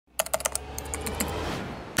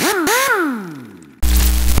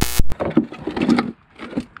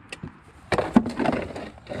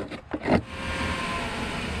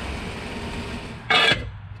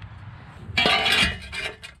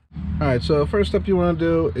Alright, so first step you want to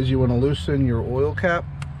do is you want to loosen your oil cap,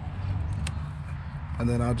 and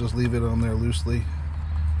then I'll just leave it on there loosely.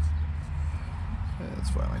 Yeah, that's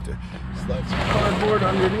fine right there. Slide some cardboard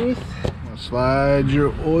underneath. Slide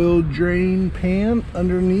your oil drain pan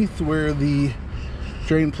underneath where the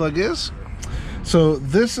drain plug is. So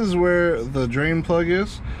this is where the drain plug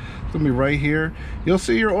is. It's gonna be right here. You'll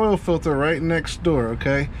see your oil filter right next door,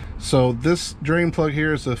 okay? So this drain plug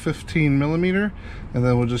here is a 15 millimeter, and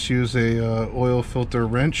then we'll just use a oil filter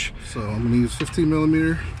wrench. So I'm gonna use 15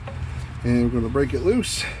 millimeter, and we're gonna break it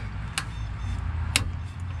loose.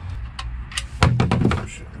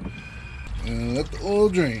 And let the oil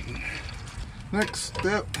drain. Next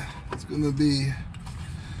step is gonna be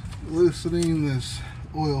loosening this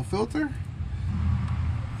oil filter.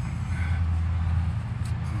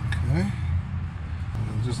 Okay,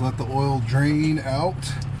 and just let the oil drain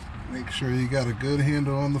out. Make sure you got a good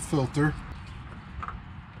handle on the filter.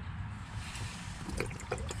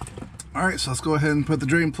 All right, so let's go ahead and put the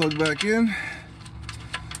drain plug back in.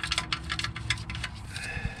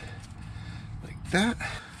 Like that.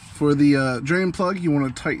 For the drain plug, you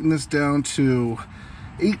want to tighten this down to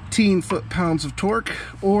 18 foot-pounds of torque,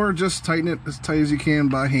 or just tighten it as tight as you can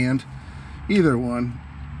by hand. Either one.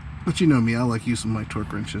 But you know me, I like using my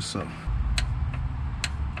torque wrenches, so.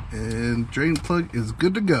 And drain plug is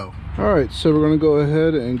good to go. All right, so we're gonna go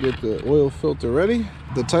ahead and get the oil filter ready.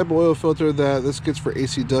 The type of oil filter that this gets for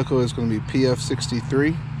AC Delco is gonna be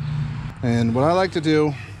PF63. And what I like to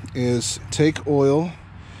do is take oil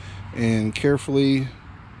and carefully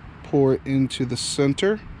pour it into the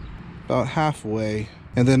center, about halfway.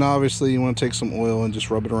 And then obviously you want to take some oil and just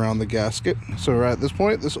rub it around the gasket. So right at this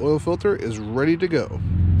point, this oil filter is ready to go.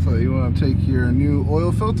 So you want to take your new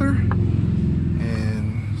oil filter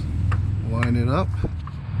and line it up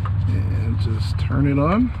and just turn it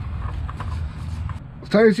on as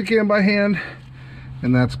tight as you can by hand,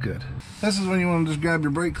 and that's good. This is when you want to just grab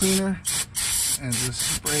your brake cleaner and just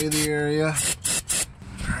spray the area.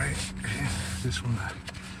 All right, just want to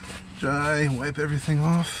dry, wipe everything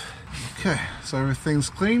off. Okay, so everything's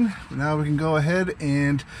clean. Now we can go ahead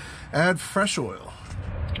and add fresh oil.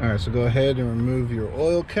 All right, so go ahead and remove your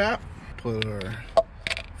oil cap. Put our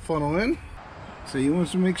funnel in. So you want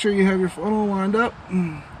to make sure you have your funnel lined up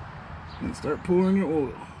and start pouring your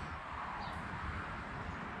oil.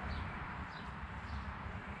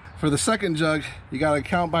 For the second jug, you gotta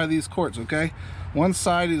count by these quarts, okay? One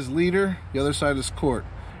side is liter, the other side is quart.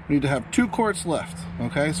 We need to have 2 quarts left,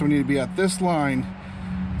 okay? So we need to be at this line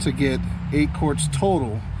to get 8 quarts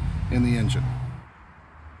total in the engine.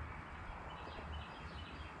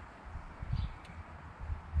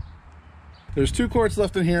 There's 2 quarts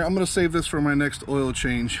left in here. I'm gonna save this for my next oil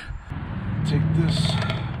change. Take this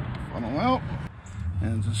funnel out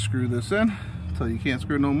and just screw this in until you can't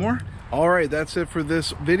screw no more. All right, that's it for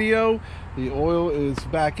this video. The oil is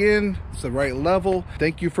back in, it's the right level.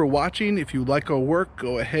 Thank you for watching. If you like our work,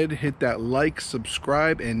 go ahead, hit that like,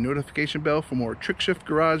 subscribe, and notification bell for more Trick Shift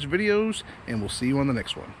Garage videos, and we'll see you on the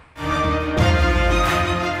next one.